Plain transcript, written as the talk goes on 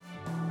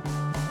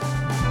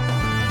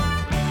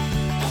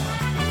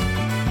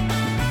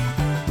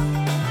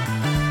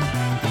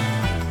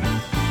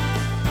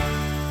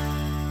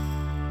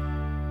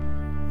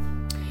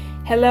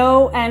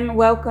Hello and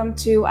welcome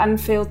to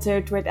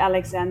Unfiltered with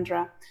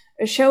Alexandra,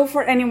 a show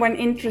for anyone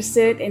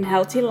interested in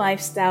healthy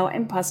lifestyle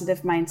and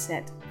positive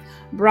mindset.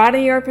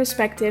 Broaden your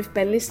perspective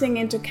by listening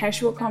into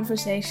casual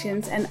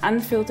conversations and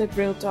unfiltered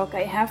real talk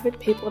I have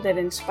with people that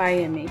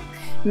inspire me.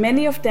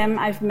 Many of them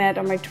I've met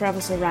on my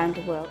travels around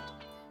the world.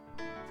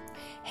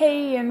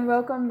 Hey, and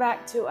welcome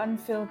back to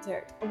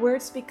Unfiltered.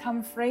 Words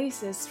become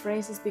phrases,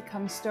 phrases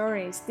become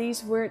stories.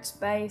 These words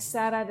by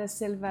Sara da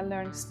Silva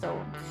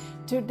Lernstone.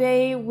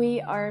 Today we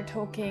are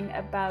talking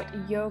about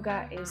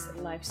yoga is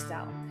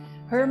lifestyle.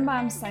 Her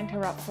mom signed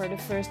her up for the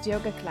first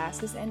yoga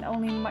classes, and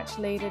only much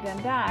later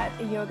than that,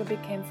 yoga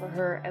became for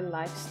her a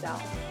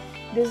lifestyle.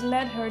 This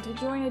led her to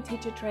join a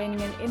teacher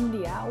training in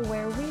India,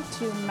 where we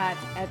two met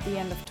at the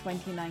end of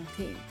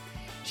 2019.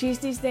 She's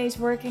these days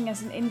working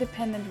as an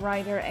independent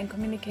writer and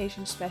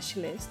communication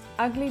specialist.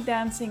 Ugly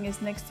dancing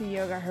is next to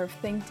yoga her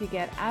thing to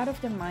get out of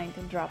the mind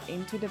and drop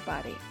into the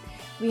body.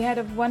 We had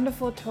a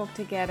wonderful talk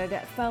together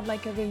that felt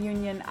like a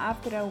reunion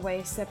after our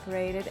ways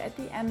separated at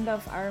the end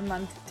of our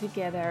month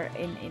together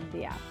in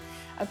India.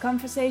 A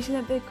conversation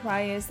that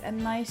requires a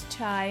nice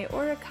chai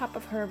or a cup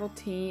of herbal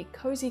tea,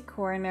 cozy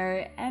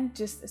corner, and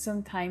just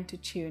some time to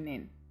tune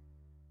in.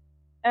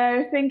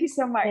 Thank you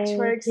so much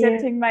for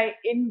accepting my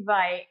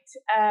invite.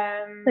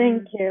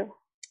 Thank you.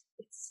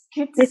 It's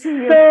good to see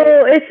you.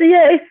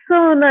 It's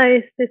so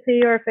nice to see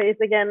your face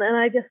again. And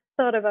I just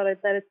thought about it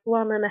that it's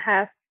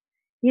 1.5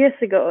 years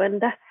ago, and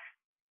that's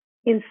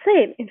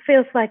insane. It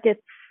feels like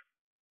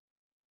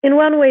in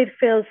one way it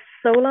feels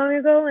so long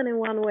ago, and in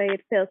one way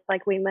it feels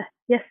like we met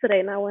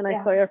yesterday now when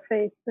I saw your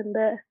face in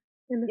the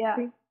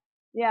screen.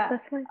 Yeah.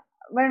 That's nice.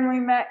 When we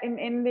met in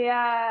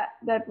India,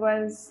 that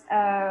was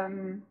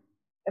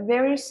a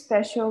very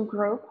special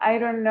group. I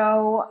don't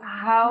know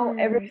how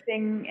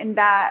everything in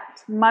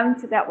that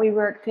month that we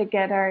worked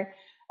together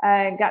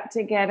got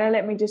together.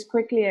 Let me just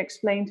quickly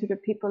explain to the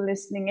people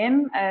listening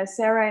in.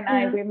 Sarah and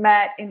I, we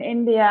met in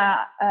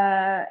India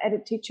at a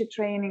teacher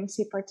training.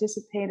 She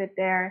participated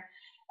there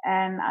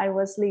and I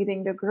was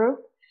leading the group.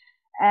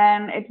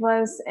 And it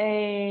was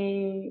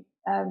a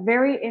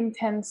very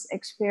intense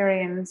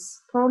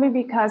experience, probably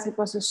because it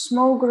was a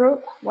small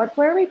group. What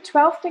were we,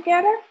 12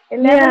 together?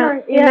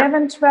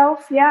 11,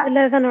 12, yeah.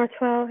 11 or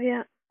 12,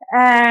 yeah.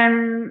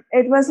 And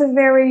it was a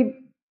very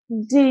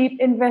deep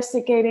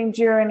investigating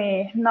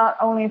journey, not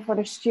only for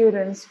the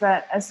students,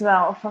 but as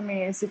well for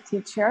me as a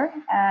teacher.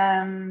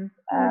 And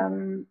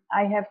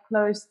I have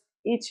closed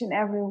each and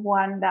every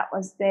one that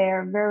was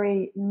there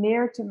very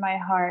near to my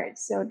heart.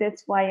 So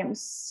that's why I'm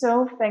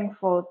so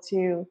thankful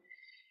to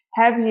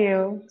have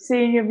you,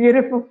 seeing your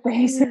beautiful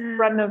face in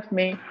front of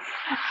me.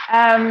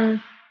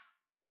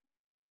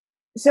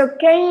 So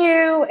can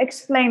you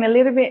explain a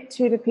little bit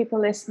to the people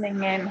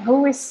listening in,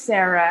 who is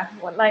Sarah?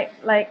 What,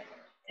 like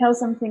tell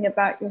something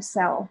about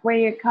yourself, where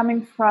you're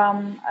coming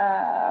from,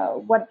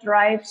 what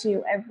drives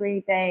you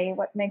every day,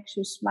 what makes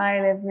you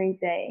smile every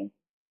day?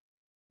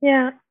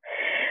 Yeah.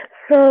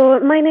 So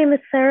my name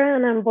is Sarah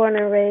and I'm born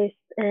and raised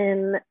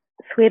in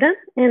Sweden,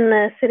 in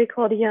a city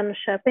called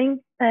Jönköping,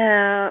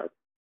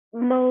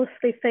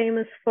 mostly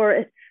famous for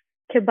its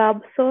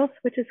kebab sauce,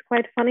 which is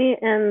quite funny,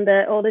 and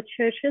all the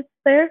churches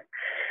there.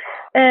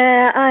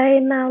 I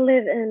now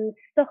live in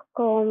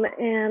Stockholm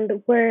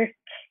and work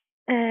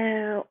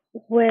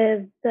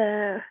with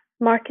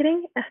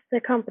marketing at a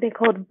company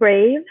called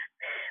Brave,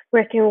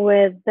 working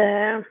with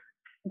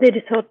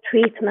digital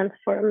treatments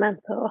for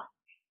mental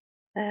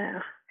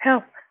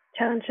health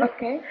challenges.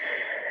 Okay.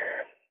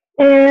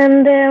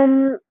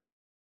 And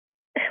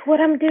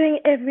what I'm doing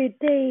every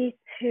day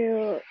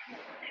to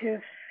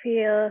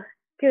feel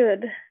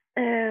good,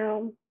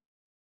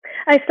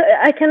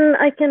 I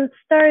can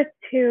start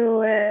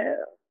to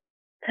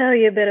tell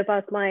you a bit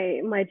about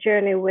my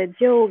journey with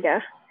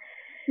yoga.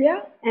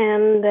 Yeah.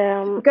 And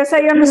because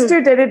I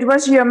understood that it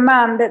was your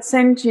mom that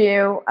sent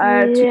you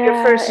to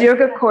your first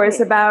yoga course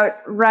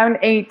about around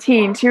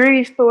 18. She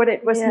really thought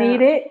it was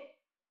needed.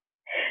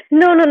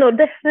 No,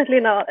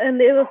 definitely not.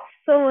 And it was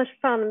so much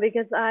fun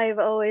because I've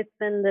always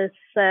been this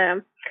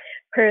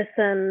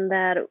person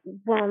that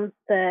wants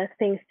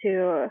things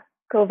to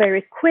go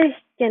very quick,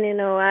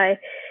 and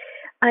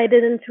I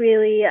didn't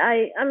really.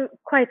 I'm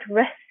quite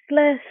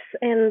restless,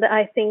 and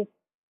I think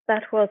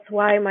that was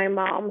why my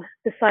mom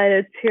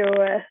decided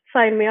to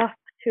sign me up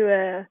to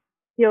a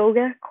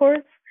yoga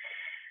course.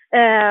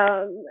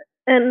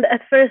 And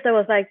at first I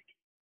was like,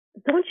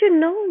 "Don't you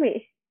know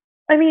me?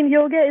 I mean,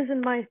 yoga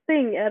isn't my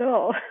thing at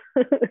all.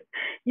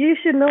 You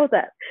should know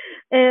that."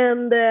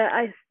 And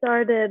I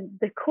started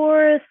the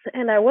course,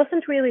 and I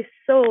wasn't really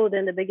sold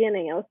in the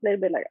beginning. I was a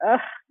little bit like,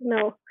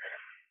 no.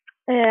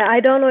 I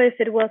don't know if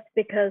it was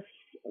because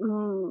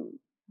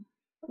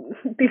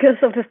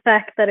of the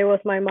fact that it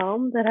was my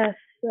mom that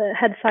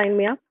had signed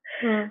me up.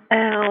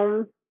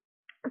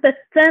 But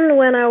then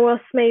when I was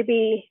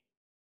maybe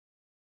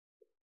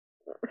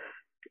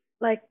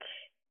like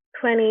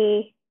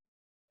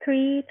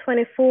 23,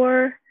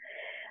 24,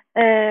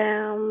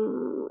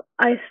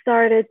 I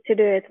started to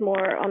do it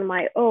more on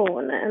my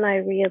own, and I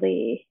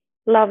really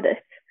loved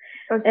it.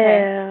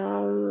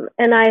 Okay.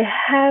 And I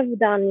have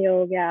done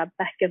yoga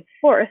back and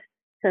forth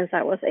since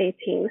I was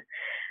 18.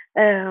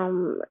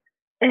 Um,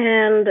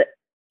 and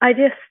I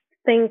just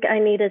think I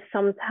needed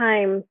some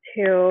time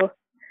to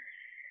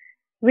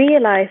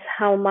realize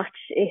how much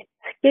it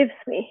gives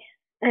me.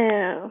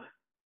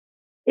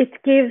 It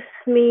gives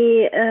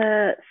me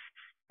a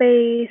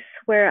space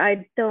where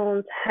I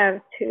don't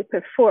have to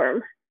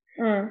perform.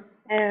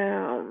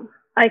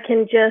 I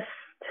can just,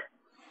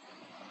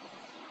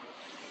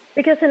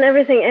 because in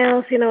everything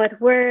else,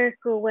 at work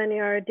or when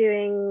you're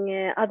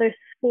doing other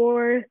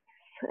sports,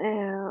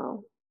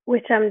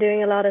 which I'm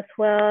doing a lot as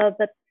well,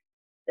 but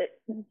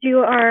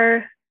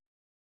you're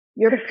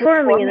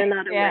performing in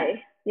another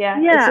way.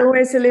 Yeah, it's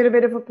always a little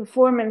bit of a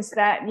performance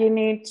that you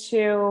need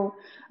to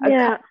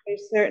accomplish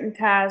certain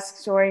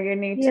tasks, or you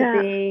need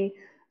to be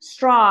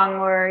strong,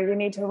 or you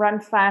need to run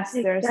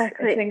faster,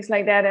 things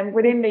like that. And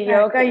within the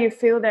yoga, you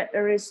feel that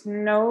there is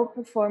no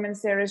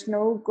performance, there is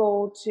no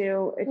goal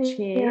to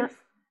achieve.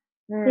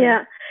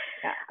 Yeah.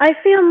 I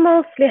feel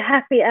mostly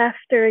happy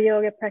after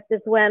yoga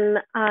practice when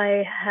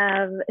I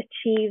have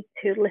achieved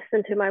to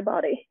listen to my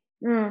body.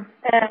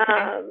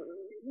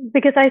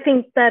 Because I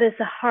think that is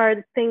a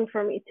hard thing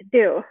for me to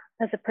do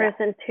as a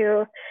person,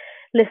 to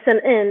listen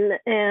in.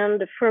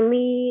 And for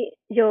me,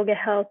 yoga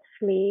helps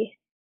me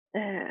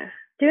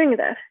doing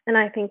that. And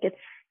I think it's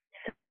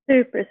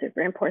super,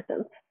 super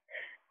important.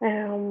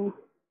 And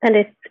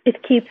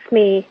it keeps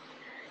me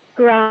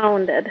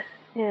grounded,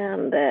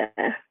 and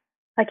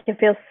I can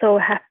feel so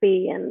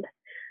happy and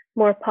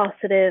more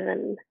positive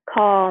and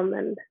calm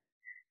and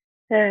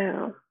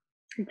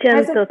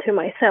gentle to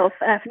myself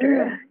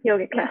after a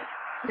yoga class.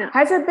 Yeah.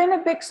 Has it been a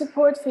big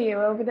support for you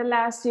over the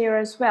last year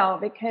as well?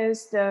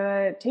 Because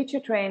the teacher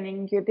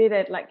training, you did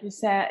it, like you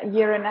said, a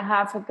year and a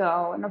half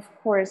ago. And of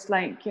course,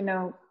 like,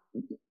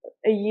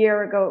 a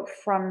year ago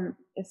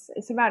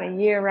it's about a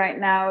year right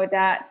now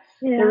that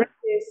there is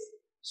this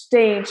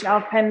stage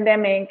of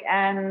pandemic,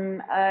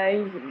 and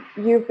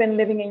you've been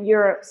living in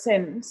Europe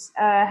since.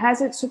 Has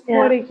it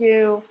supported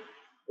you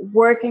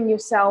working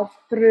yourself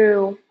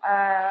through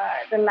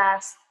the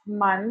last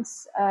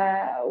months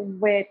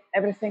with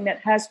everything that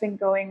has been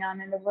going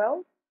on in the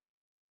world?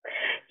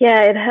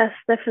 Yeah, it has,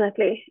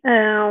 definitely.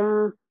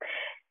 And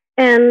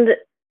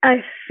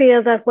I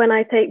feel that when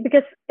I take,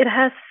 because it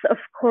has, of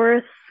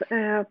course,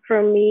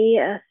 for me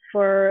as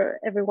for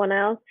everyone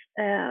else,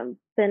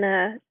 been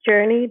a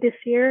journey this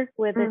year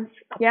with its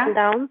ups and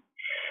downs.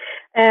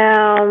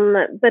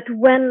 But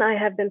when I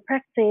have been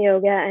practicing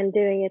yoga and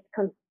doing it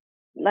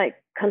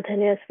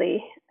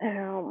continuously,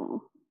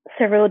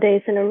 several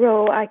days in a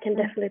row, I can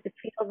definitely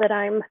feel that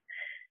I'm,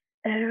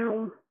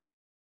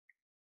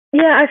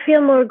 I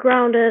feel more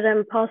grounded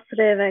and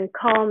positive and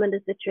calm in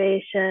the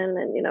situation,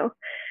 and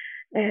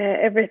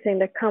everything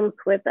that comes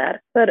with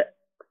that. But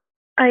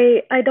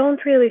I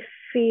don't really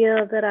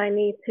feel that I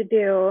need to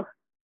do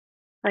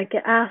like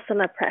an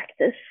asana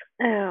practice,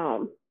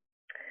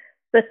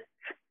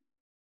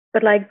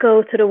 but like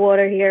go to the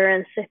water here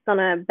and sit on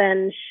a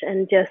bench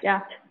and just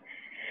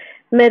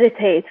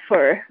meditate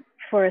for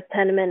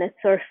 10 minutes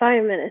or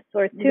 5 minutes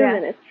or 2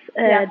 minutes.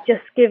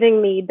 Just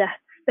giving me that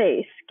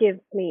space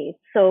gives me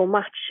so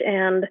much,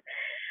 and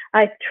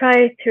I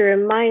try to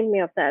remind me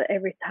of that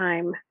every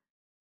time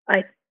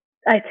I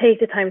take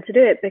the time to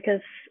do it,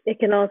 because it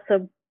can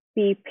also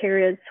be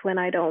periods when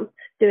I don't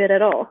do it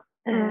at all.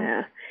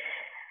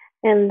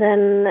 And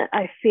then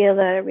I feel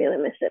that I really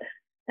miss it,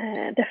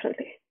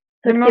 definitely.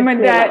 So the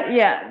moment that,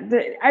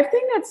 I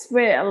think that's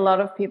with a lot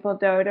of people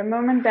though, the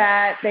moment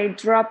that they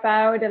drop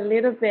out a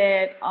little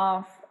bit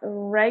of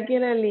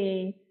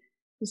regularly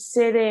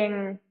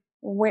sitting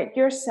with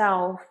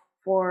yourself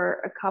for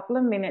a couple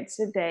of minutes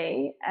a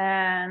day,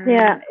 and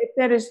if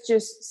that is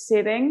just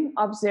sitting,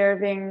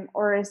 observing,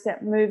 or is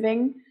that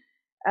moving,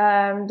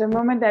 the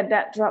moment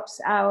that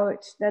drops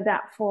out,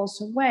 that falls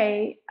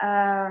away,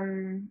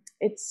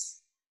 it's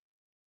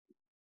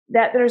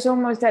that there's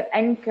almost that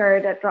anchor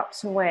that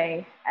drops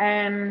away.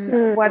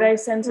 And what I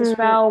sense as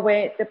well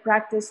with the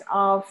practice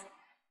of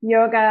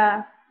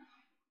yoga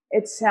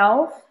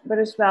itself, but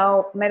as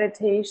well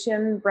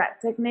meditation, breath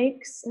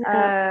techniques,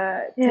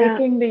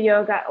 taking the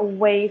yoga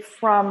away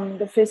from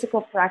the physical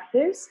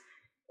practice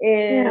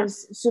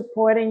is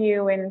supporting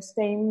you in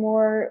staying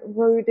more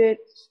rooted,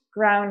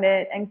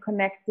 grounded, and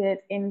connected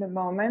in the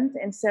moment,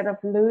 instead of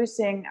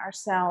losing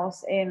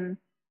ourselves in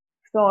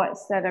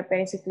thoughts that are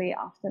basically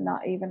often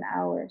not even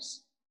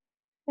ours.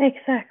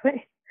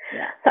 Exactly.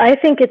 So I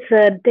think it's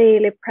a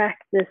daily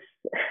practice.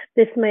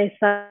 This may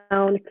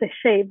sound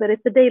cliche, but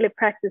it's a daily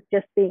practice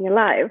just being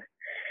alive.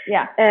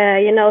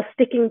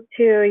 Sticking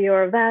to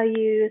your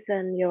values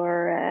and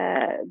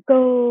your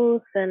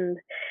goals and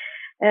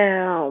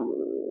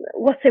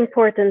what's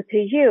important to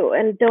you,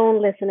 and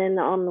don't listen in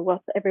on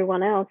what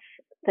everyone else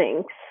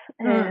thinks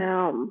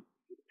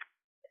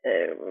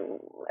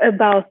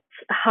about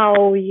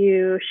how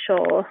you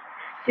should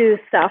do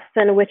stuff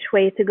and which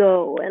way to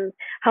go and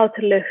how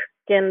to look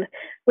and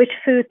which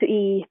food to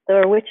eat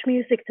or which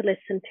music to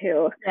listen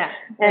to. Yeah.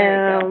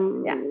 There you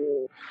go. Yeah.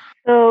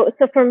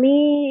 So for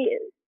me,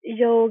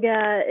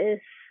 yoga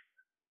is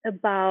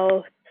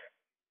about,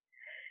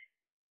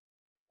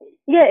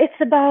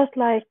 it's about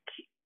like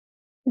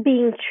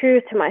being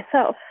true to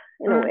myself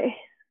in a way,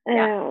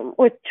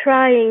 or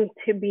trying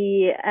to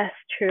be as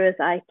true as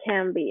I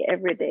can be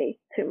every day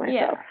to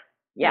myself.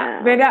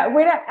 Yeah. Without,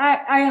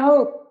 I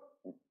hope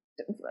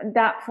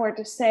that for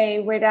to say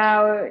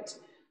without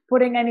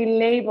putting any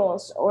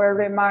labels or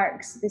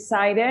remarks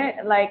beside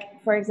it.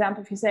 Like, for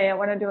example, if you say, I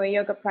want to do a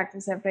yoga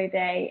practice every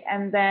day,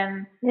 and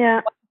then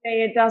one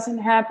day it doesn't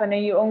happen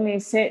and you only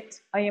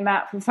sit on your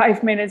mat for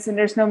 5 minutes and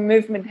there's no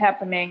movement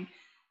happening.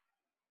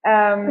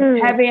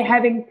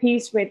 Having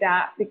peace with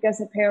that,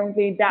 because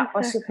apparently that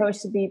was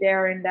supposed to be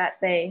there in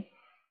that day.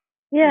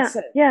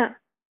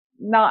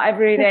 Not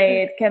every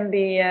day it can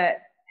be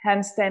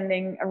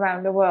handstanding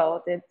around the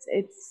world.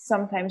 It's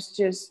sometimes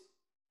just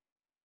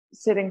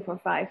sitting for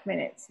 5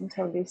 minutes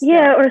until they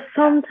stop. Or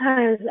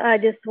sometimes I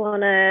just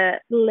want to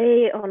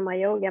lay on my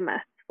yoga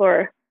mat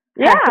for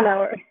half an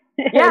hour.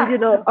 You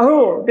know,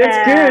 oh, that's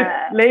good.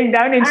 Laying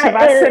down in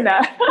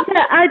Shavasana.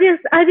 I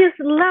just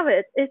love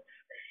it.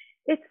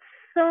 It's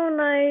so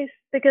nice,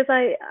 because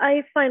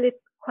I find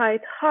it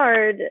quite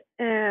hard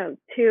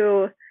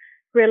to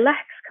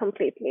relax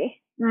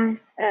completely.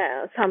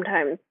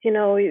 Sometimes, you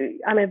know,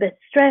 I'm a bit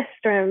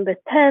stressed or I'm a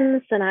bit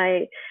tense, and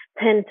I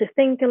tend to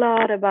think a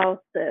lot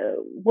about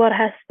what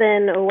has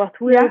been or what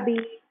will be.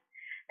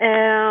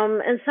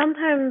 And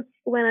sometimes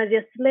when I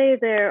just lay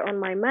there on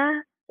my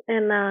mat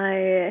and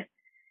I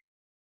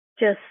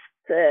just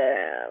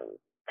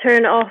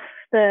turn off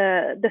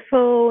the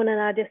phone and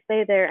I just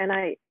lay there and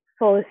I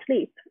fall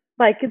asleep,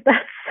 like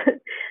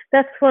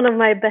that's one of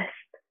my best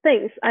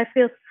things. I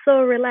feel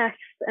so relaxed,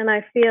 and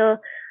I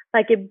feel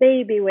like a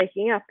baby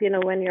waking up, you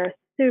know, when you're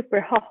super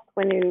hot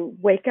when you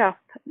wake up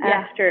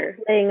after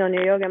laying on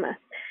your yoga mat,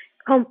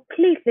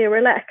 completely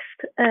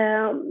relaxed.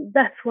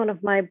 That's one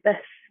of my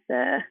best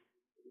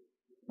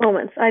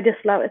moments. I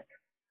just love it.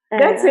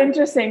 That's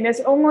interesting.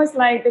 That's almost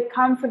like the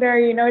comforter,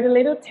 you know, the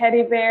little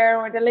teddy bear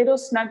or the little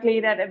snuggly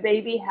that a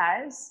baby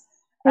has.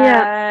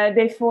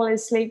 They fall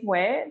asleep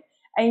with.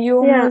 And you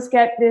almost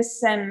get this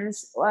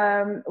sense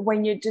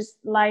when you just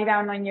lie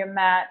down on your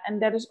mat,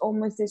 and that is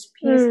almost this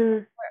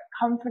peaceful,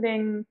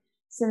 comforting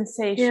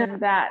sensation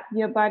that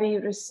your body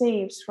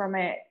receives from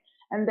it.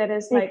 And that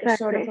is like a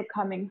sort of a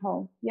coming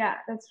home. Yeah,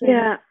 that's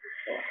really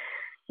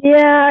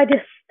I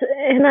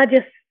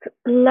just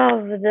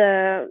love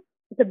the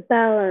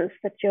balance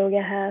that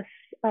yoga has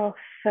of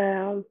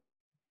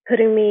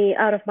putting me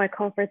out of my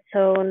comfort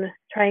zone,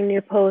 trying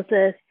new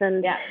poses,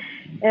 and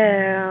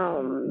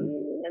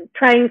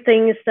trying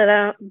things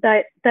that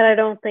I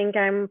don't think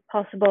I'm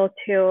possible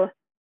to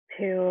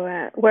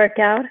work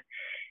out,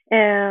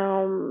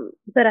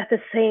 but at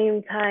the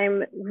same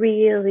time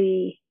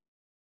really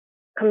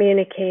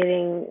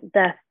communicating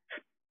that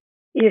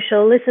you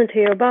shall listen to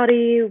your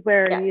body.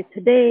 Where are you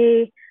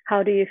today?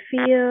 How do you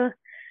feel?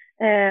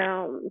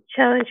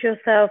 Challenge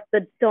yourself,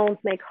 but don't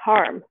make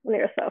harm on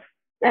yourself.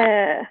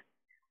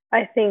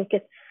 I think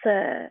it's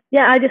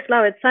I just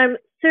love it. So I'm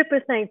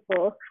super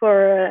thankful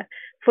for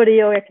the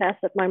yoga class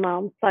that my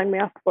mom signed me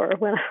up for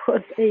when I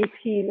was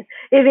 18,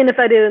 even if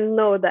I didn't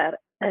know that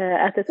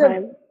at the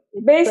time.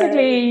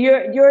 Basically,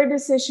 your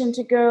decision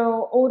to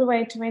go all the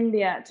way to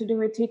India to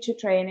do a teacher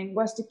training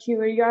was the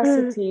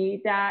curiosity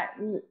that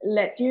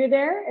led you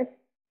there.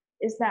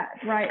 Is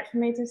that right for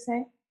me to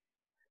say?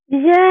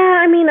 Yeah,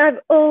 I mean, I've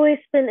always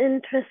been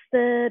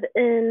interested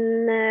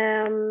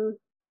in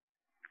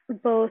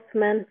both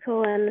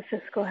mental and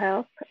physical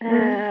health.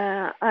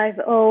 I've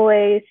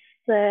always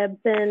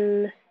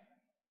been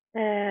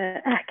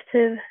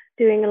active,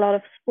 doing a lot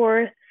of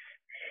sports.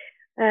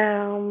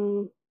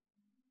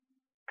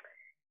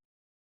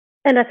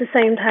 And at the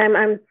same time,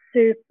 I'm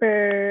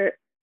super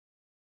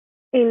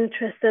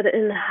interested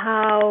in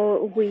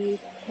how we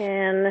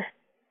can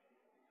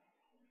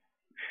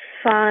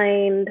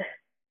find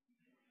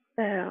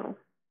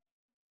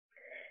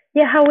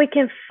how we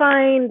can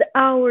find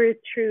our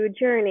true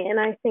journey. And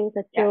I think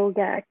that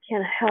yoga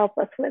can help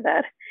us with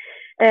that.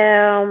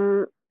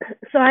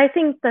 So I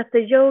think that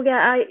the yoga,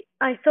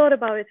 I thought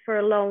about it for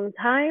a long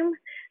time,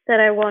 that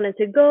I wanted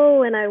to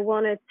go, and I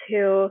wanted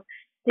to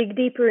dig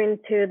deeper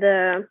into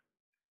the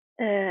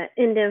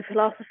Indian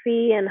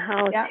philosophy and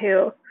how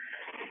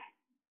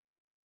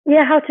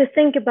to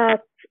think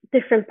about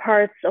different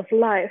parts of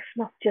life,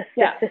 not just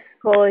the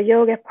physical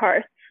yoga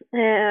parts.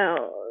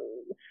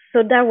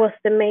 So that was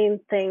the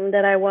main thing,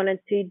 that I wanted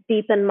to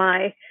deepen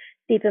my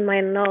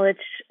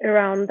knowledge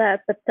around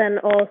that, but then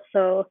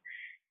also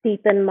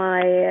deepen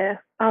my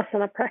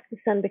asana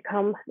practice and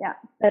become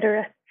better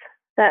at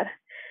that.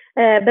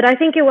 But I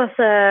think it was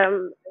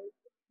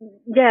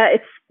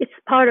it's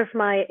part of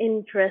my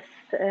interest.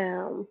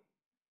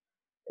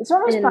 It's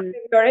almost part of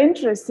your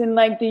interest in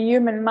like the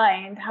human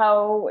mind,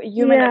 how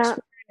human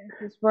experience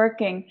is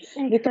working.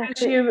 Because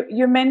Exactly.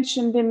 you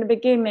mentioned in the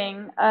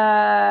beginning,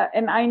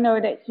 and I know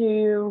that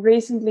you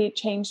recently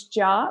changed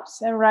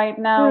jobs, and right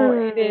now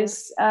it Hmm.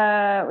 is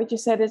what you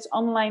said is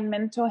online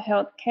mental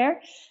health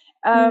care.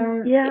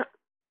 Um, Yeah.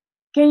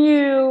 can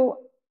you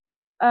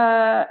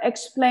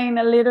explain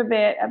a little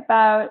bit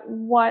about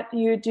what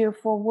you do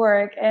for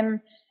work,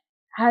 and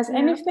has Yeah.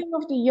 anything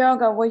of the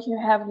yoga what you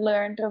have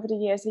learned over the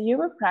years that you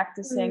were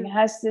practicing,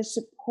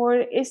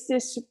 Mm. is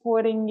this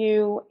supporting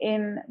you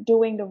in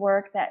doing the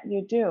work that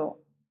you do?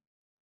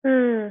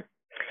 Mm.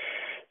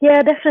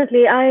 Yeah,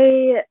 definitely.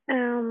 I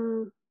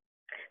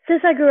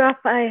since I grew up,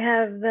 I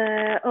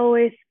have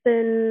always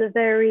been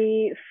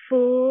very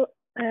full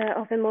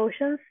of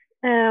emotions.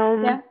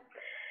 Um, Yeah.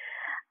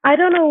 I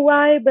don't know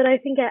why, but I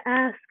think I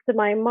asked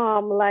my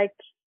mom, like,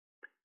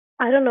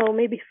 I don't know,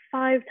 maybe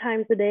 5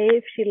 times a day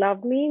if she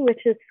loved me,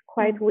 which is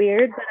quite Mm.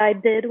 weird, but I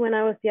did when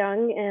I was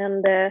young.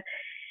 And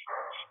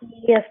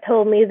she has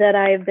told me that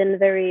I've been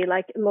very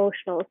like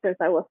emotional since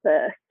I was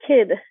a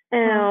kid.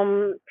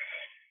 Mm.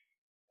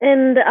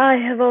 And I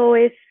have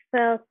always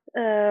felt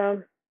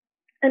an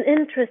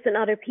interest in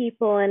other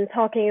people and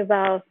talking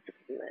about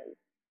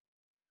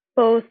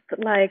both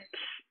like,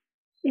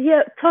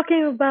 yeah,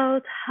 talking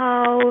about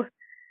how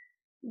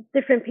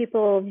different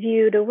people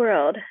view the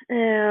world.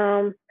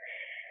 And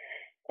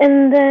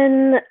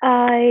then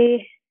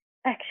I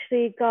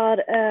actually got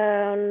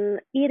an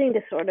eating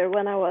disorder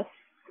when I was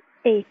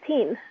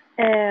 18.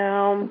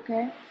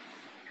 Okay.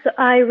 So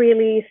I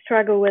really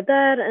struggled with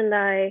that, and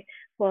I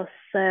was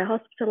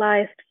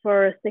hospitalized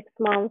for 6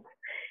 months.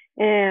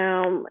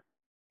 Um,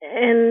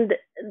 and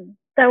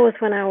that was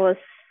when I was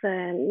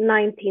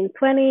 19,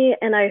 20,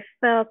 and I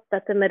felt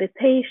that the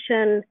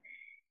meditation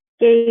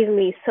gave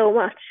me so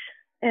much.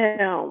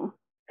 Um,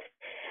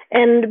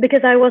 and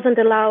because I wasn't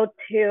allowed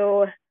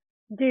to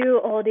do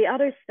all the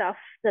other stuff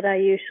that I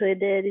usually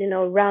did, you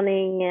know,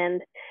 running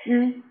and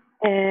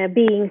Mm.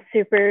 being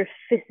super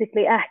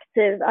physically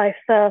active, I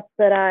felt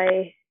that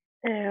I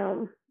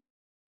um,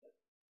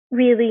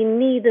 really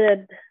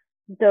needed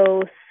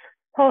those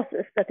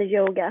pauses that the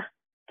yoga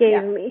gave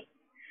Yeah. me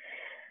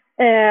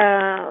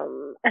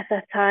at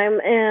that time.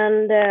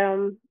 And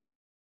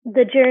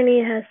the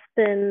journey has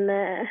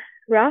been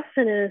rough,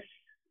 and it's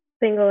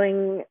been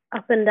going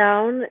up and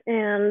down.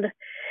 And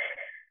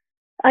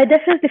I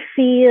definitely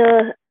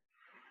feel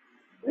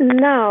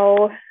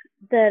now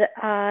that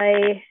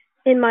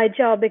in my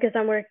job, because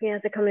I'm working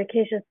as a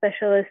communication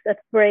specialist at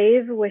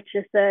Brave, which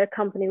is a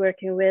company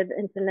working with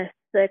internet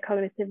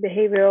cognitive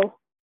behavioral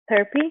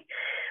therapy,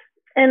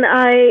 and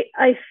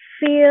I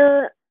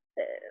feel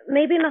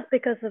maybe not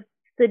because of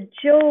the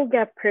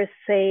yoga per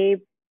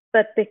se,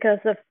 but because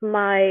of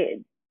my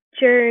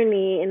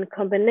journey in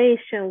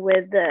combination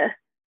with the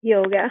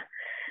yoga,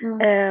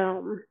 Mm.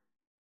 um,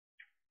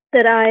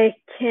 that I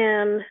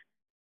can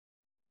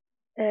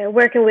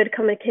working with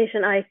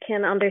communication, I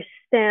can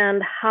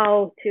understand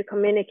how to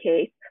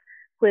communicate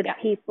with Yeah.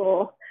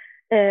 people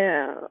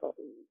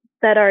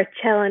that are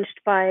challenged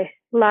by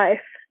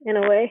life in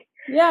a way.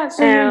 Yeah,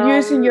 so you're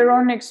using Um, your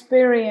own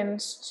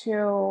experience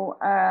to,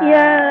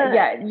 yeah,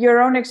 yeah,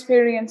 your own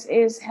experience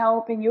is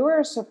helping you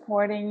or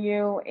supporting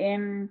you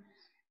in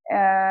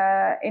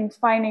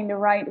finding the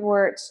right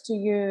words to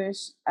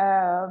use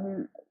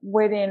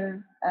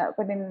within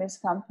this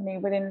company,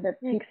 within the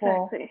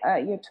people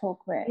exactly. you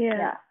talk with. Yeah.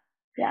 Yeah,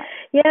 yeah,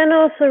 Yeah, and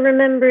also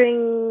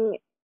remembering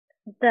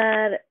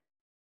that,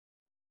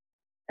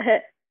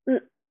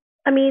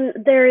 I mean,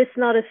 there is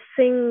not a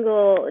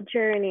single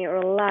journey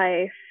or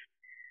life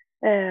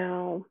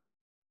uh,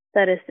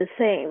 that is the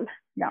same.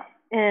 no,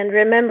 And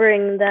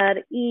remembering that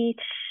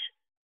each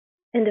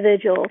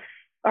individuals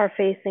are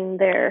facing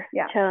their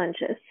yeah,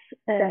 challenges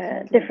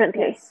definitely,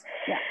 differently. yes,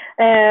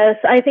 yeah,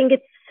 So I think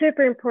it's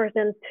super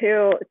important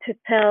to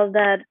tell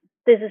that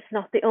this is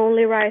not the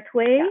only right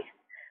way, yeah,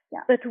 yeah,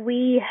 but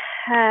we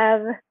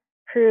have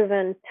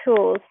proven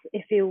tools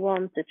if you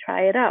want to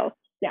try it out.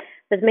 yeah,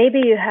 But maybe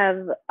you have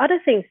other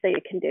things that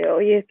you can do.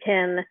 You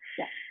can,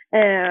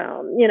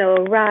 yeah, you know,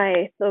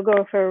 write or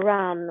go for a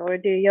run or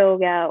do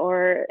yoga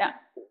or yeah,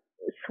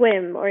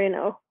 swim or, you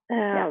know.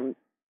 yeah.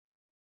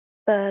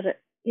 But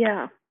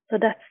yeah, so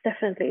that's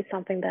definitely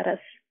something that has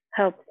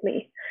helped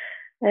me.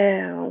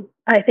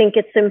 I think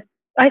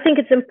I think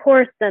it's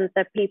important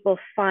that people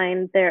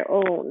find their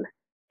own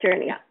Yeah,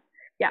 journey,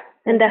 yeah,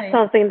 and that's definitely.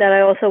 something that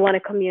I also want to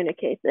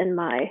communicate in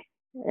my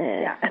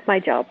Yeah, at my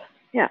job.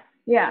 Yeah.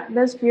 yeah,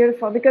 that's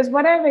beautiful. Because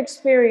what I've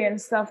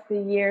experienced of the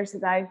years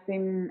that I've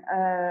been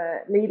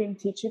leading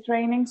teacher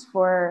trainings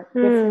for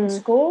different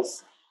Mm,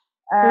 schools,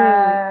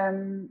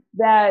 mm,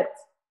 that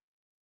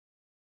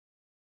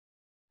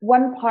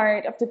one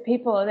part of the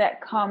people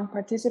that come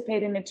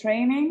participate in the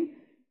training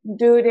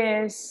do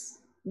this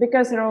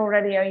because they're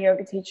already a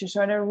yoga teacher,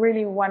 so they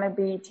really want to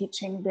be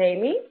teaching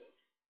daily.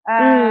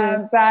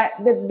 mm, But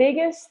the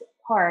biggest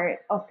part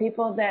of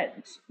people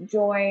that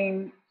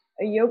join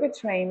a yoga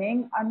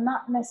training are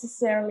not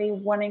necessarily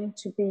wanting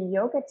to be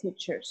yoga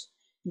teachers.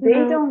 They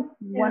no, don't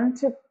yeah, want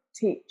to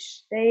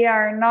teach. They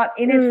are not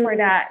in it for mm,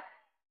 that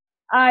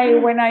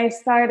when I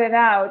started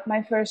out,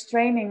 my first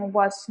training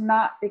was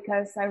not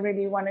because I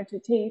really wanted to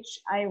teach.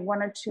 I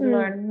wanted to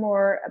learn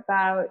more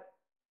about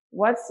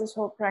what's this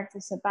whole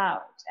practice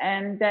about.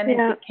 And then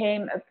it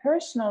became a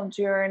personal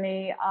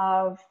journey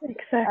of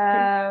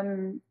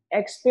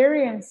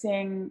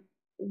experiencing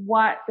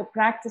what the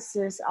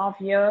practices of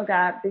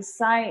yoga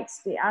besides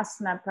the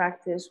asana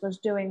practice was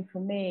doing for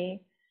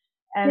me.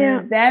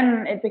 And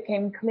then it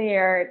became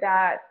clear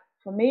that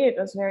for me, it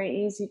was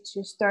very easy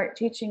to start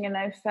teaching, and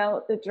I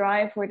felt the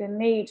drive or the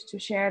need to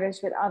share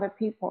this with other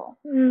people.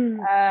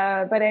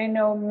 But I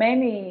know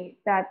many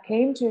that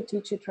came to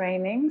teacher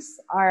trainings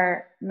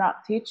are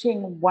not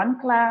teaching one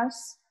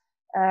class.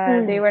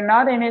 They were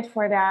not in it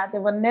for that. They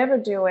will never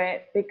do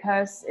it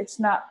because it's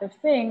not the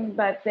thing,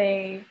 but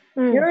they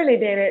purely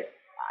did it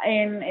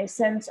in a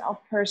sense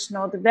of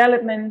personal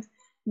development,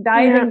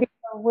 diving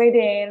deeper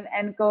within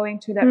and going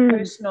to that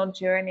personal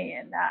journey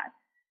in that.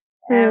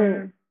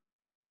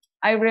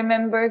 I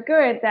remember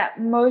good that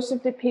most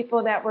of the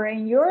people that were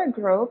in your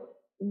group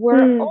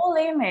were all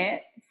in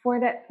it for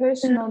that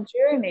personal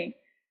journey.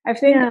 I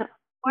think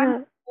one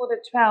of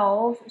the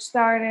 12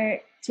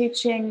 started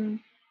teaching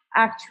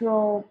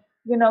actual,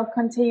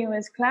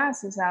 continuous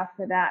classes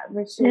after that,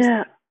 which is,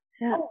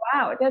 oh,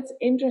 wow, that's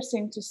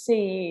interesting to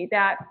see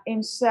that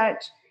in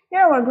such,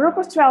 a group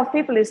of 12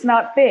 people is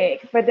not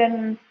big, but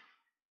then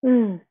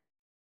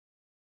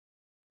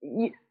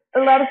a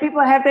lot of people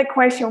have that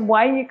question,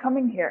 why are you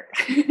coming here?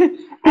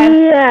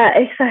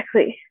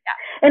 Exactly.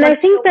 And I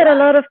think that a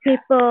lot of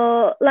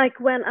people, like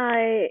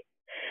because,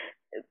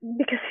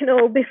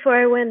 before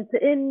I went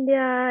to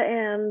India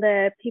and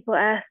people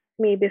asked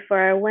me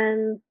before I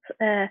went,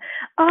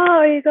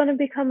 are you going to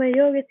become a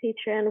yoga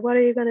teacher and what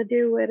are you going to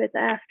do with it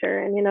after?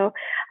 And,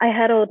 I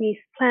had all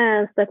these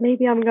plans that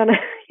maybe I'm going to,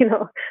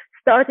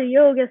 start a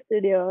yoga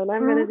studio and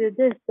I'm going to do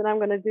this and I'm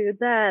going to do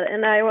that.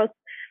 And I was,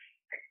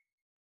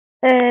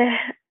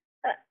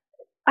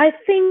 I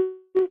think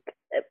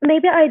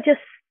maybe I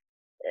just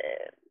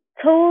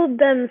told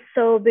them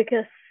so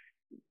because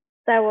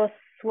that was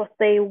what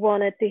they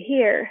wanted to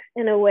hear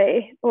in a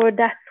way, or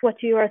that's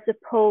what you are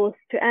supposed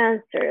to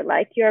answer.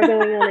 Like you're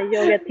going on a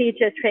yoga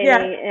teacher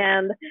training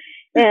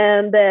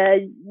and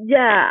I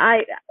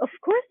of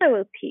course I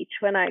will teach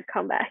when I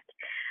come back.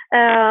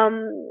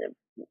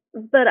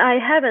 But I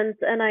haven't,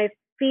 and I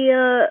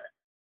feel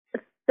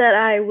that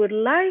I would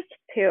like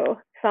to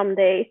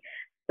someday,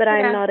 but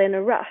I'm not in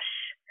a rush.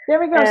 There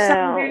we go.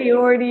 Someday you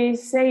already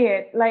say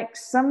it. Like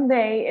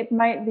someday it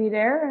might be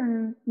there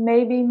and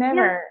maybe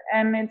never.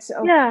 And it's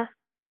okay.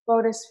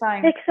 Both is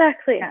fine.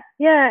 Exactly.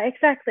 Yeah,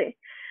 exactly.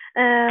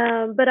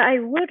 But I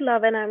would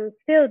love, and I'm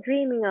still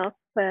dreaming of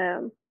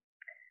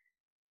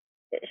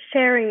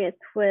sharing it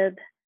with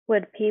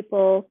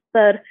people.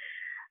 But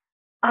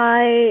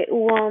I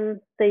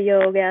want the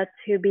yoga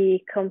to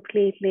be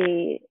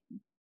completely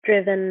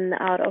driven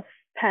out of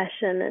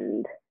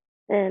passion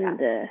and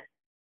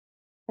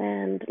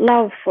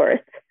love for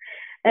it.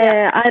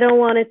 I don't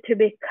want it to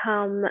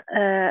become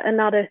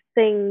another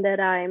thing that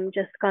I'm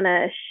just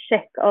gonna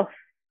check off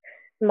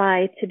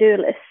my to-do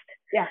list.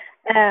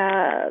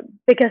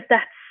 Because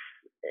that's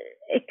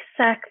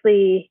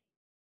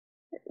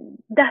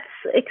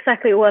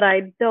exactly what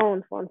I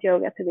don't want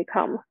yoga to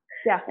become.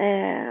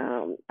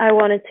 I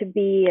want it to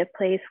be a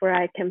place where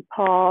I can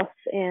pause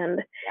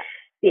and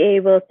be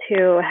able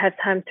to have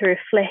time to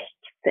reflect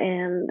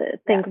and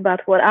think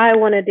about what I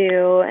want to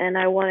do, and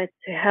I want it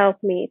to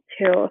help me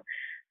to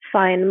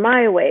find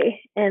my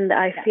way. And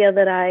I feel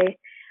that I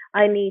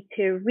need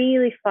to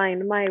really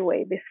find my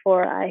way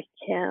before I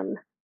can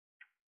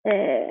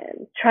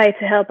try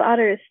to help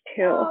others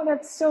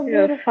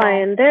to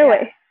find their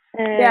way.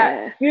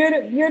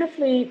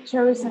 Beautifully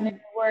chosen in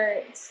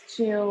words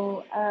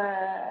to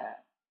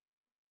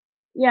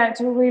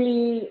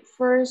really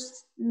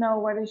first know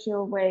what is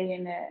your way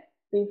in it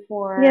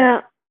before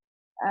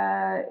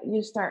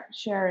you start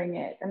sharing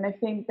it. And I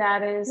think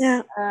that is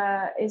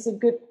a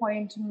good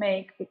point to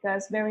make,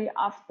 because very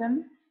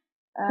often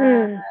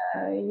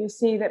you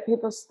see that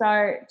people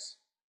start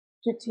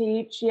to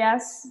teach,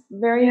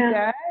 very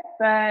good,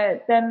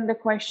 but then the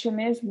question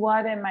is,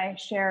 what am I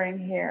sharing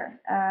here?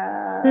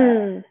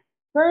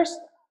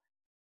 First,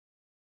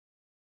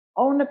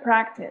 own the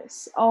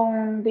practice,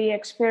 own the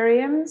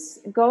experience,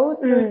 go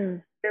through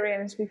the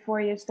experience before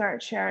you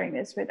start sharing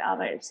this with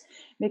others,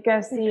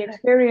 because the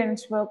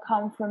experience will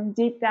come from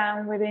deep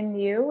down within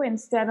you.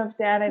 Instead of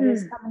that, it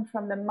is coming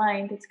from the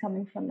mind, it's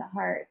coming from the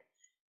heart.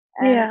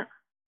 And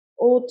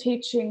all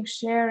teaching,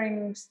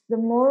 sharing, the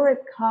more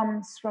it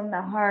comes from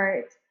the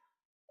heart,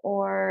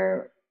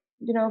 or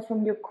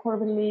from your core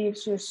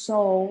beliefs, your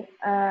soul,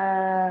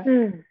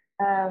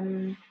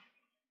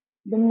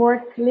 the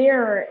more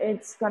clearer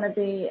it's going to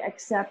be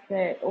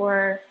accepted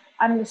or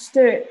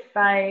understood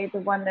by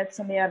the one that's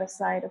on the other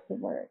side of the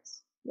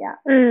words. Yeah,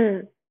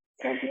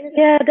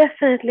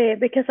 definitely,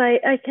 because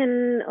I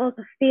can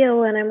also feel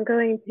when I'm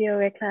going to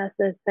yoga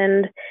classes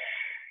and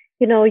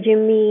you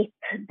meet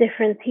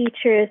different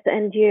teachers,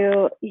 and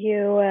you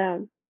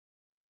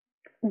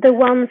the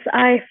ones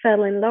I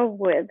fell in love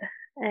with,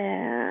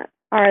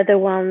 are the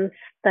ones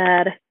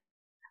that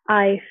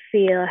I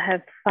feel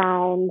have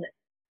found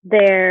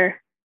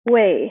their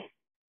way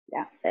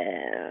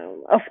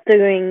of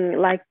doing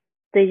like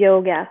the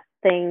yoga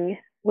thing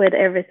with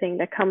everything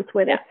that comes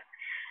with it.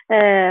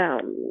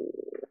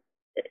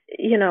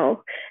 You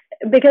know,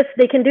 because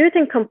they can do it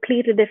in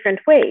completely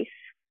different ways.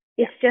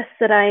 It's just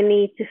that I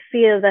need to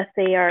feel that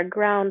they are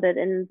grounded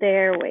in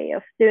their way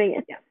of doing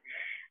it.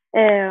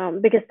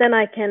 Because then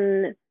I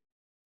can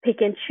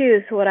pick and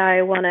choose what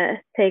I want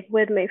to take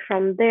with me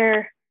from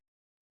their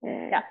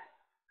way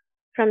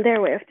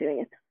of doing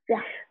it.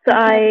 So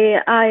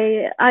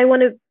I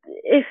want to,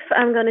 if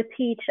I'm going to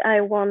teach,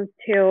 I want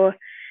to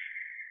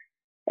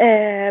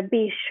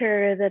be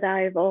sure that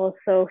I've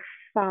also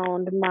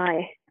found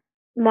my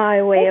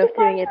way of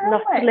doing it,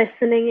 not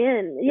listening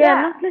in.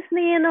 Not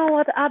listening in on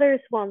what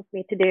others want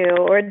me to do,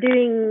 or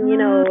doing,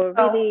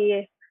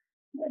 really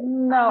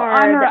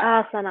hard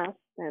asanas.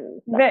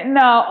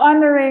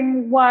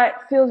 Honoring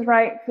what feels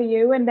right for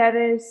you, and that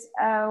is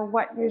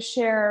what you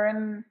share.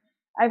 And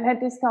I've had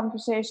these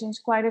conversations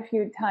quite a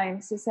few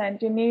times. You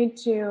said you need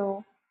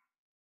to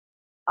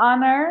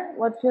honor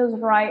what feels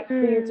right for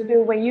you to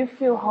do, where you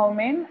feel home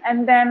in,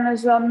 and then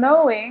as well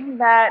knowing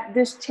that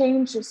this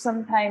changes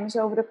sometimes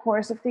over the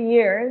course of the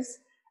years.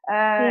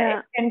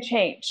 It can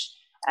change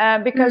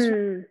because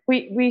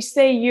we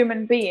stay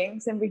human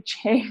beings and we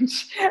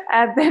change.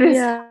 That is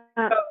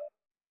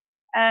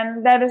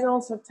and that is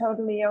also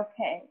totally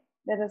okay.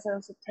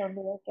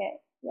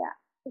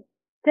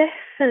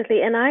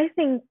 Definitely. And I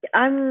think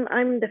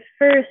I'm the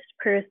first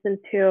person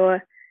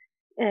to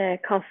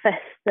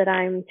confess that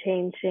I'm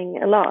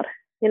changing a lot.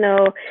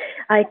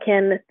 I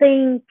can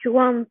think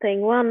one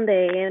thing one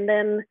day, and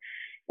then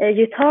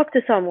you talk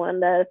to someone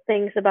that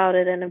thinks about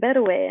it in a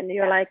better way, and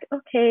you're like,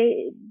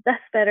 okay,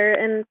 that's better.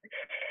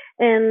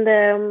 And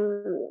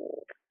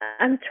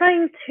I'm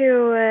trying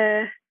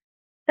to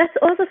that's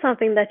also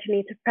something that you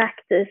need to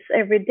practice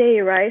every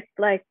day, right?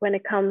 Like when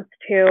it comes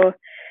to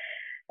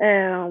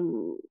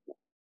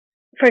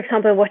for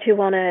example, what you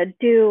want to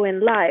do in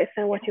life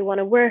and what you want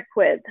to work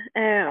with.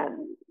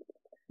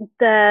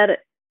 That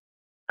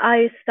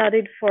I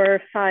studied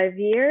for 5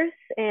 years,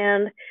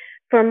 and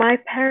for my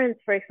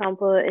parents, for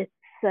example,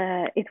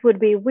 it would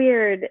be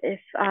weird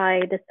if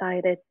I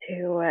decided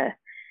to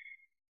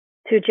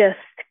just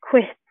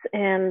quit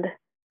and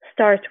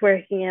start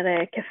working at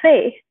a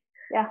cafe.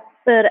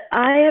 But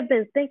I have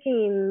been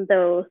thinking in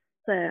those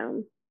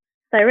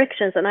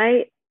directions, and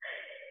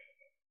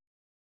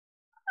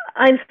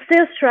I'm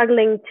still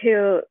struggling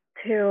to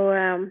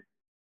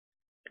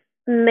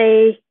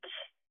make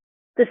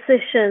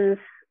decisions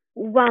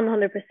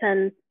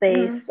 100%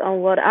 based on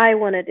what I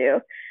want to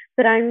do.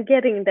 But I'm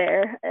getting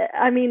there.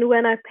 I mean,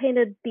 when I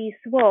painted these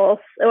walls,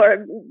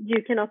 or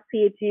you cannot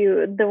see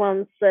it, the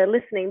ones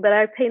listening, but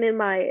I painted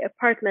my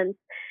apartment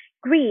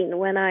green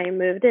when I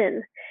moved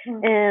in.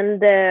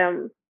 And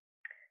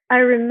I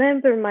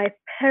remember my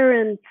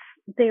parents,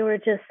 they were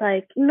just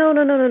like, no,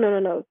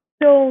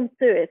 don't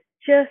do it.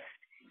 Just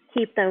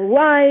keep them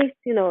white.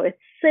 It's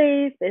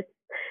safe, it's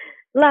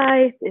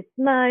light, it's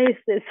nice,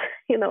 it's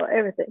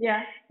everything.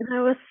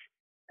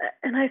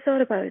 And I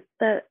thought about it,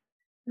 that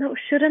no,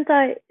 shouldn't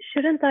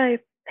I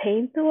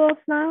paint the walls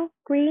now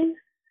green?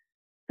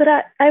 But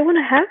I want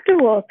to have the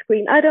walls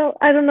green. I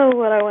don't know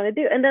what I want to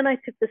do. And then I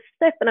took the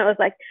step, and I was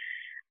like,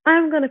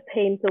 I'm gonna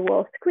paint the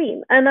walls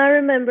green. And I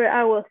remember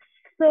I was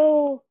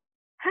so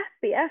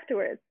happy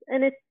afterwards.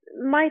 And it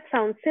might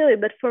sound silly,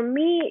 but for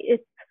me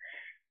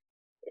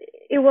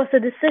it was a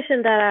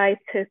decision that I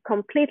took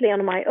completely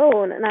on my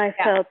own, and I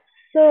felt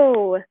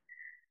so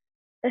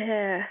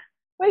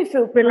you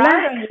feel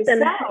relaxed.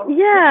 And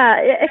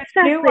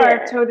exactly. You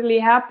are totally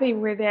happy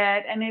with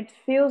it, and it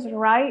feels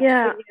right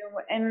for you.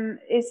 And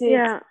it's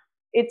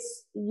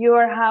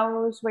your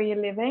house where you're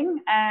living,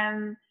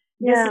 and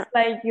this is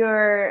like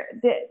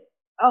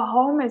a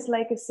home is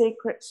like a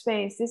sacred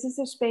space. This is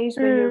a space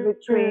where you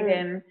retreat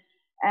in.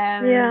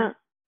 And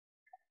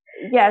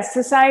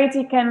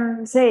society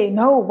can say,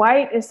 no,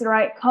 white is the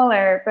right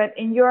color, but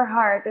in your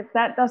heart, if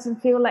that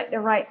doesn't feel like the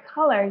right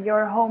color,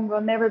 your home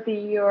will never be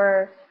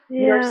your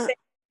safe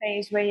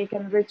space where you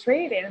can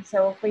retreat in.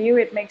 So for you,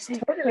 it makes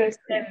totally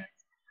sense.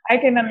 I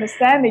can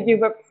understand that you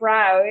were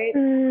proud.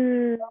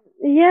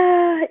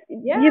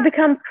 You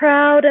become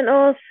proud, and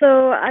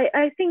also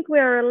I think we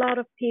are a lot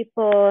of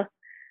people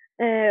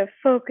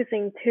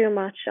focusing too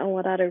much on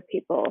what other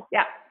people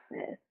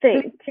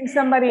think.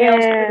 Somebody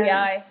else to the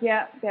eye.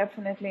 Yeah,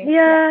 definitely.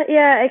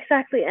 Yeah,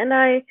 exactly. And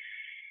I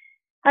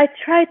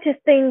try to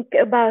think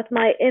about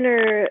my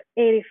inner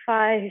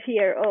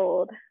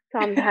 85-year-old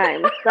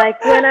sometimes.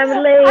 Like when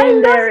I'm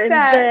laying there in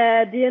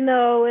bed,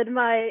 with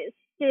my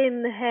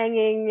skin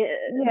hanging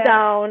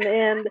down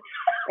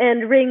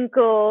and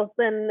wrinkles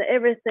and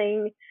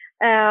everything.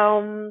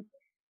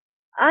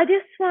 I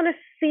just want to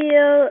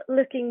feel,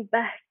 looking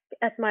back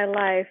at my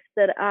life,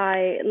 that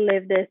I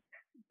lived it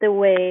the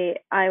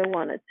way I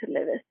wanted to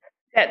live it.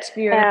 That's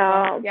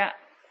beautiful.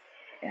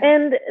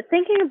 And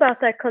thinking about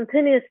that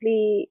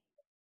continuously,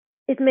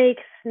 it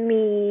makes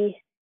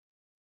me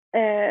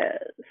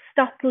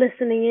stop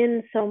listening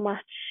in so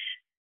much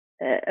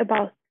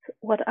about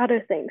what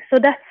other things. So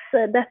that's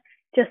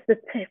just a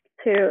tip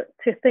to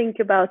think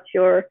about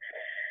your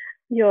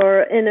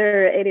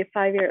inner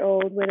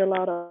 85-year-old with a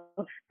lot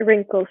of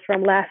wrinkles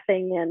from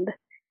laughing and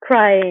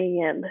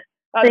crying and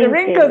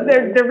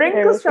the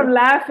wrinkles from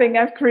laughing,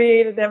 I've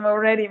created them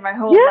already my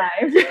whole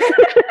life.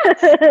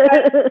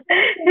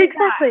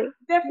 Exactly.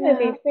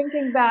 Definitely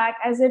thinking back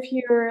as if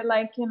you're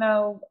like,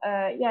 the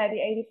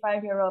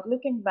 85-year-old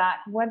looking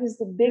back, what is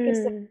the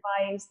biggest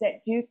advice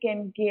that you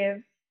can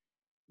give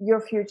your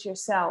future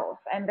self?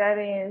 And that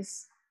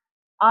is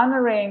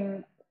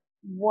honoring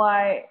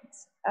what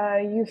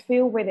you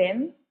feel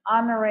within,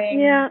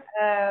 honoring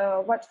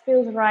what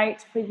feels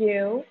right for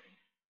you,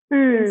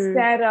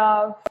 instead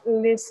of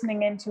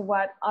listening into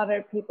what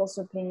other people's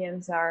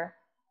opinions are.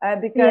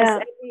 Because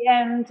at the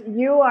end,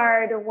 you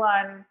are the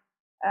one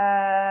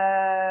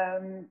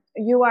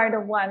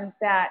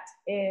that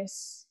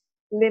is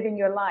living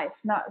your life,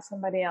 not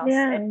somebody else.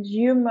 And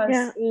you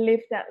must live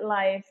that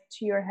life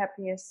to your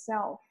happiest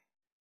self.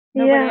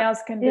 Nobody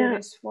else can do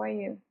this for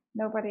you.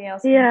 Nobody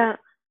else can do it.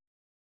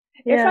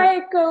 If I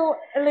go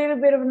a little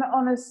bit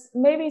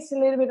maybe it's a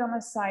little bit on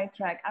a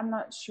sidetrack, I'm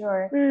not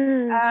sure.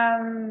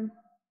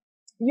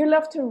 You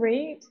love to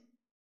read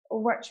or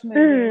watch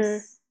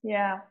movies?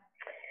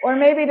 Or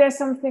maybe there's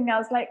something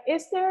else. Like,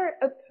 is there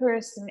a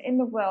person in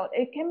the world?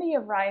 It can be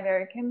a writer,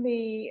 it can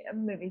be a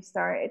movie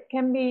star, it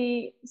can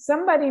be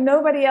somebody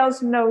nobody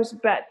else knows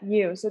but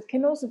you. So it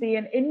can also be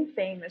an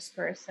infamous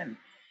person.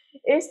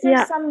 Is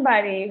there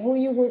somebody who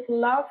you would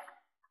love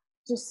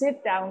to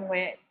sit down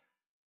with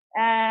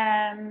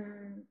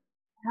and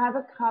have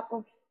a cup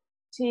of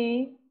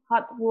tea,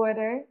 hot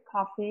water,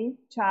 coffee,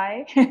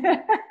 chai,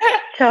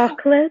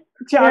 chocolate?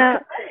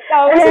 Chocolate.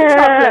 No, it was a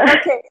chocolate.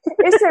 Okay.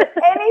 Is there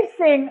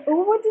anything?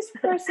 Who would this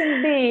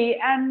person be,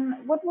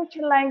 and what would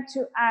you like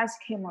to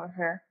ask him or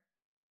her?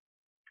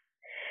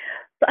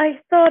 So I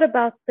thought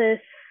about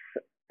this,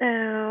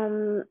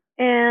 and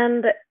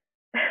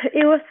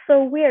it was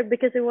so weird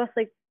because it was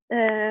like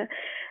a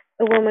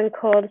woman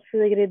called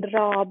Sigrid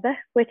Rabe,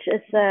 which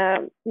is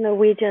a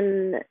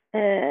Norwegian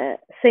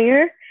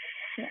singer.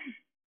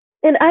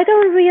 And I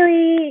don't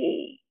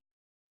really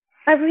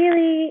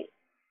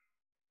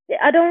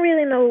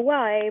know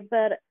why,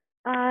 but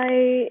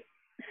I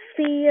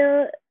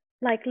feel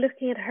like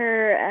looking at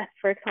her at,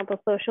 for example,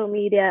 social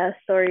media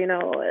or,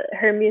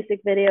 her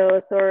music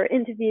videos or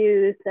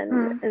interviews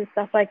and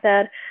stuff like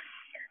that,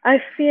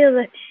 I feel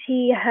that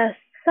she has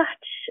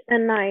such a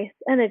nice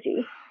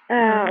energy.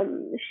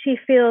 She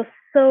feels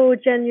so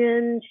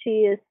genuine.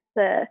 She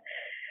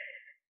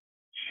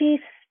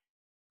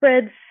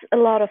spreads a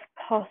lot of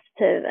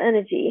positive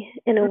energy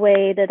in a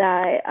way that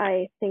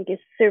I think is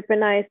super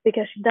nice,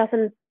 because she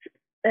doesn't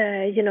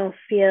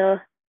feel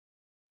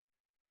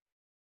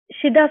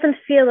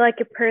like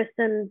a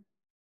person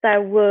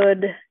that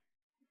would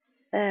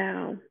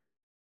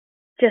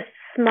just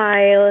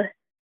smile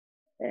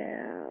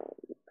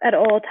at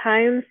all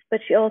times,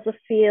 but she also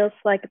feels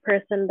like a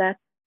person that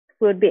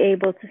would be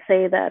able to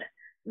say that,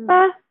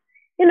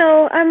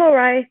 I'm all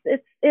right.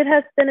 It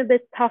has been a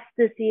bit tough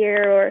this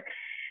year, or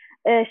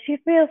she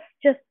feels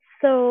just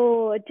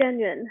so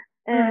genuine,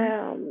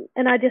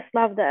 and I just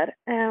love that.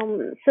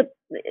 So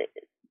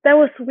that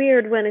was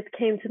weird when it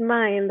came to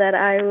mind that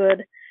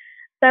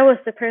that was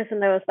the person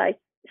that was like,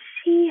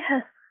 she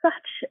has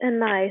such a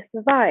nice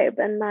vibe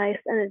and nice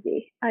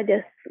energy. I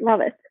just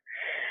love it.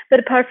 But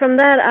apart from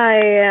that,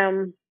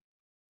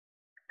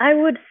 I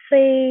would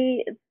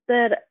say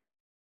that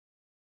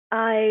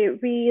I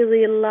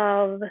really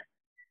love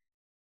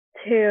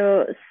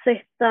to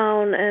sit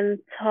down and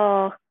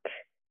talk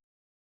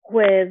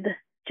with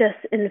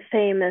just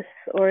infamous,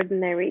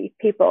 ordinary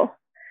people,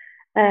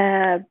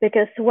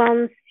 because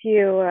once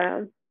you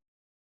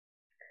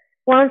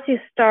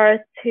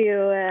start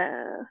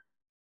to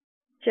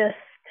just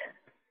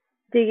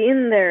dig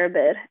in there a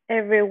bit,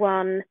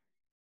 everyone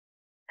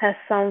has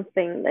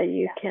something that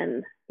you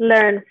can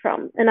learn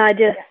from, and I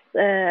just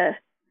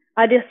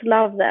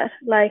love that.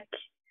 Like,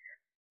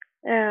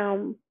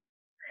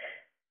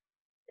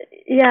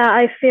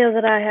 I feel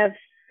that I have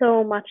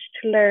so much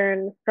to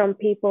learn from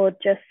people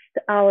just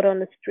out on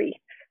the streets,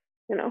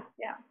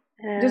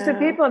 just the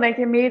people that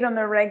you meet on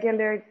a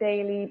regular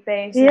daily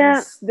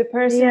basis, the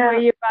person where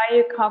you buy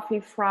your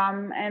coffee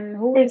from, and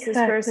who is this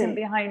person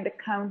behind the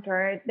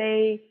counter.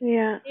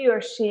 He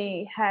or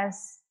she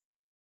has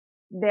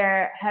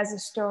a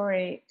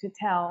story to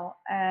tell,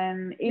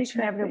 and each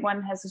and every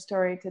one has a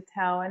story to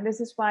tell. And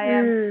this is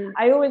why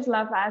I always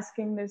love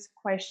asking this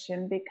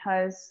question,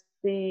 because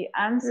the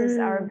answers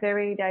are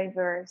very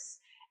diverse,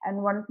 and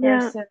one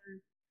person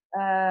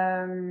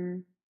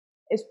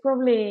is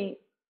probably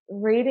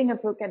reading a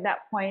book at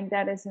that point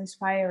that is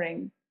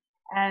inspiring,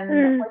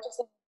 and what you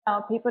say,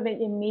 people that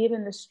you meet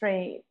in the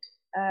street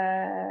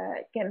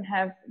can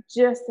have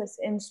just as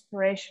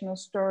inspirational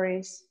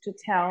stories to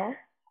tell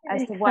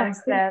as the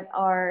ones that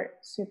are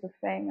super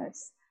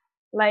famous.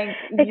 Like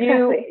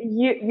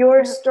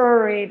your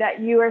story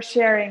that you are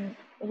sharing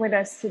with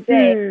us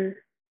today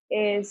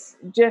is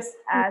just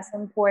as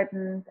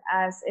important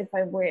as if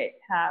I would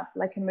have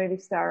like a movie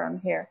star on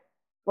here,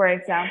 for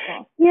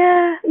example.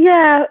 Yeah,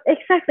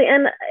 exactly.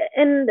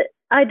 And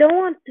I don't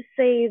want to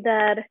say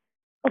that,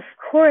 of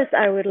course,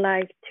 I would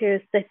like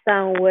to sit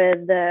down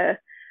with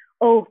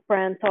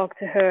Oprah and talk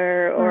to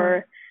her,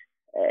 or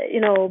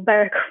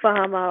Barack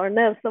Obama or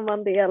Nelson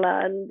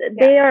Mandela, and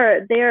they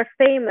are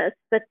famous,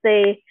 but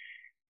they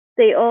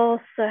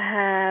also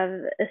have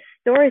a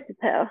story to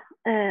tell.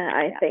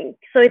 I think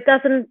so. It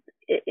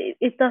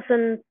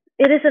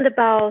isn't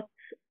about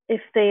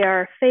if they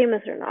are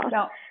famous or not.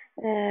 No.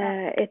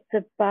 It's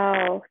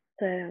about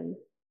the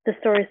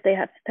stories they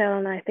have to tell,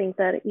 and I think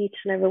that each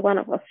and every one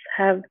of us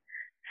have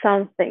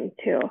something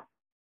to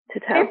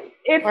tell.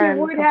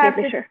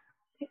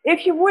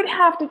 If you would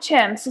have the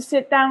chance to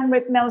sit down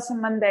with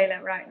Nelson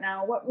Mandela right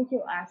now, what would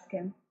you ask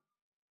him?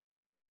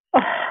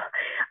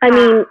 I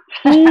mean,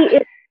 he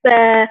is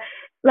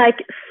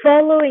like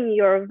following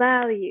your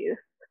values.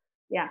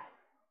 Yeah.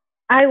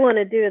 I want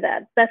to do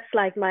that. That's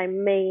like my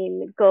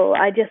main goal.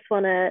 I just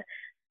want to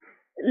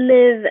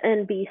live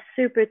and be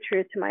super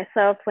true to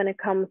myself when it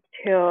comes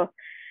to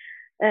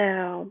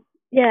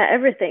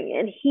everything.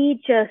 And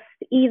he just,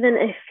 even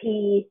if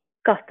he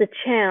got the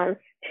chance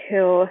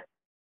to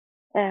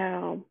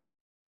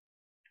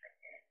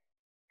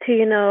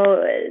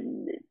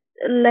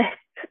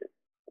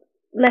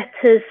let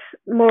his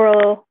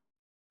moral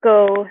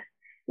go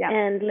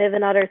and live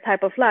another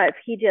type of life,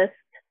 he just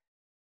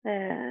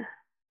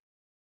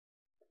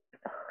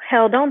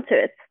held on to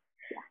it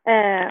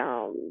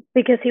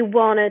because he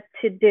wanted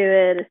to do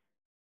it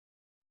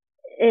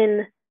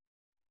in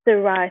the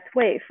right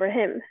way for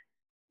him.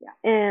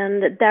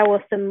 And that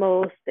was the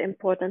most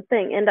important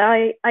thing. And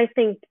I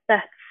think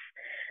that's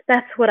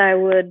what I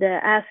would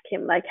ask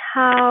him. Like,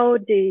 how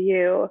do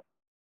you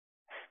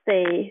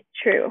stay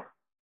true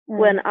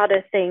when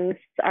other things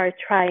are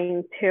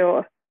trying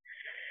to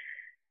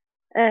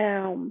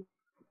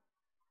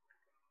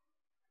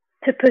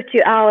put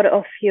you out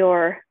of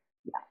your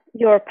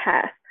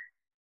path?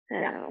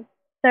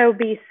 That would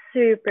be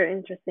super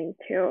interesting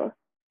to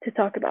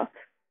talk about,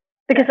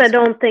 because I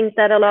don't think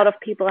that a lot of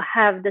people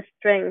have the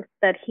strength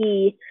that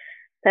he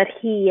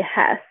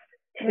has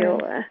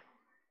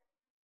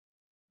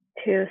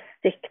to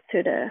stick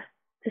to the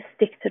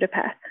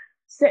path.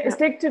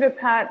 Stick to the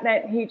path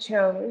that he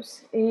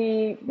chose.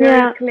 He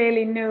very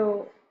clearly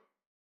knew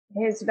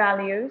his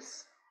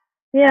values.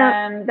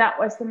 And that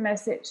was the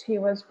message he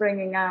was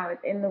bringing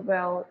out in the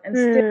world, and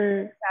still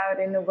brings out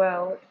in the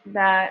world,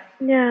 that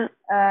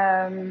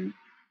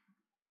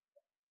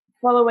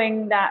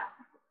following that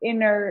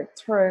inner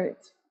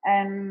truth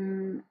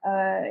and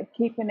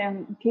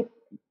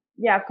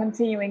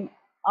continuing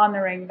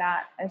honoring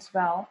that as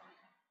well.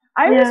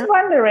 I was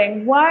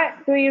wondering,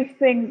 what do you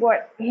think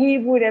what he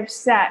would have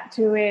said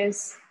to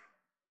his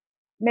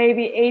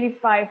maybe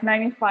 85,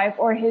 95,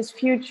 or his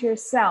future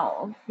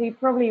self? He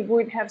probably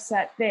would have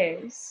said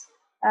this: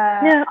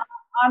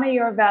 honor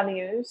your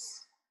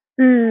values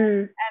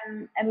and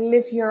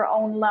live your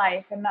own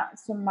life, and not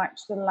so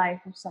much the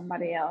life of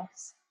somebody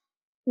else.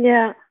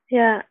 Yeah,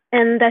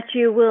 and that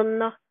you will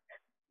not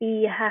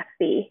be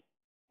happy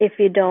if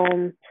you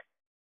don't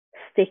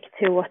stick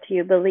to what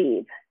you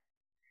believe.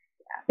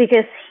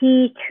 Because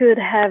he could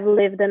have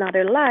lived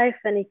another life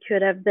and he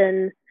could have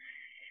been,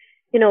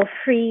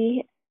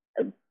 free,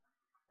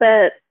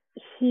 but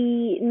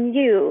he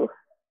knew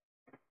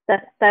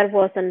that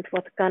wasn't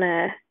what's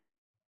gonna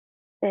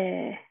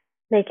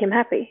make him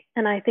happy.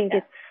 And I think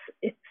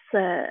it's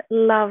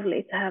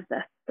lovely to have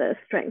that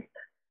strength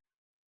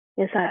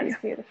inside you.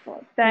 That's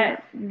beautiful.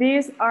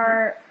 These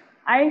are,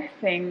 I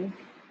think,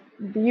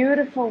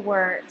 beautiful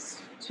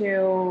words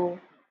to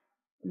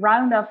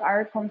round up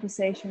our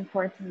conversation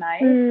for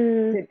tonight.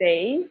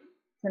 Today.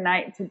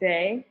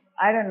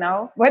 I don't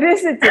know. What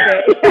is it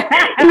today?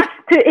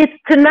 It's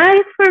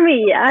tonight for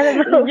me. I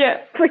don't know.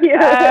 Yeah. For you.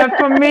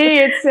 For me,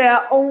 it's an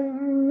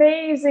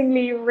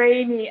amazingly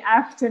rainy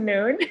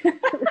afternoon.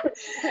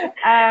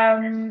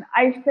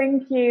 I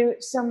thank you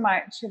so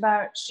much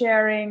about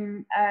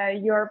sharing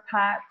your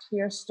path,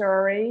 your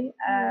story,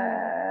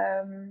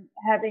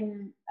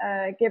 having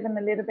given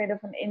a little bit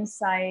of an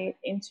insight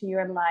into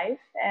your life.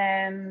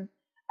 And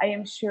I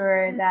am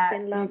sure that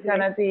you're going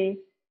to be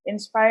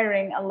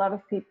inspiring a lot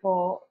of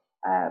people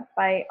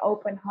by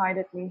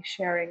open-heartedly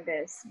sharing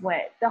this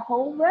with the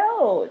whole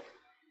world.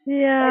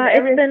 Yeah,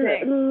 it's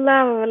been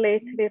lovely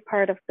to be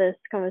part of this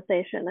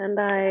conversation, and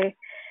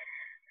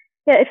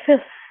it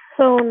feels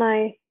so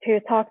nice to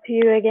talk to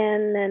you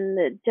again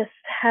and just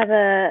have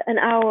an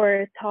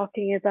hour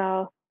talking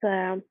about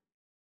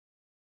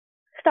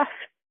stuff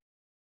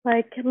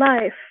like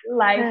life.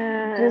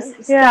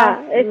 It's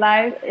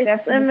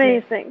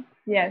amazing.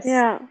 Yes.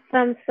 Yeah, so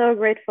I'm so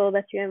grateful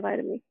that you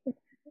invited me.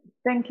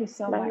 Thank you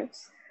so much.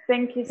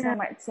 Thank you so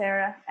much,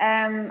 Sarah.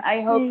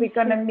 I hope we're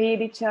going to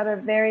meet each other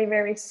very,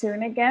 very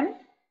soon again.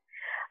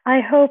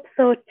 I hope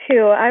so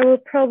too. I will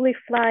probably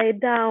fly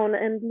down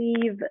and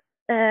leave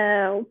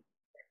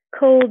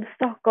cold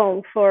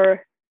Stockholm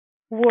for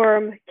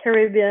warm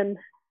Caribbean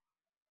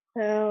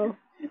So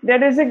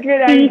that is a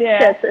good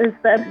idea.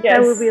 Instead. Yes.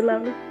 That would be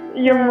lovely.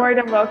 You're more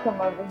than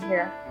welcome over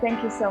here.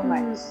 Thank you so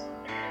much.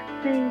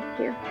 Thank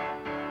you.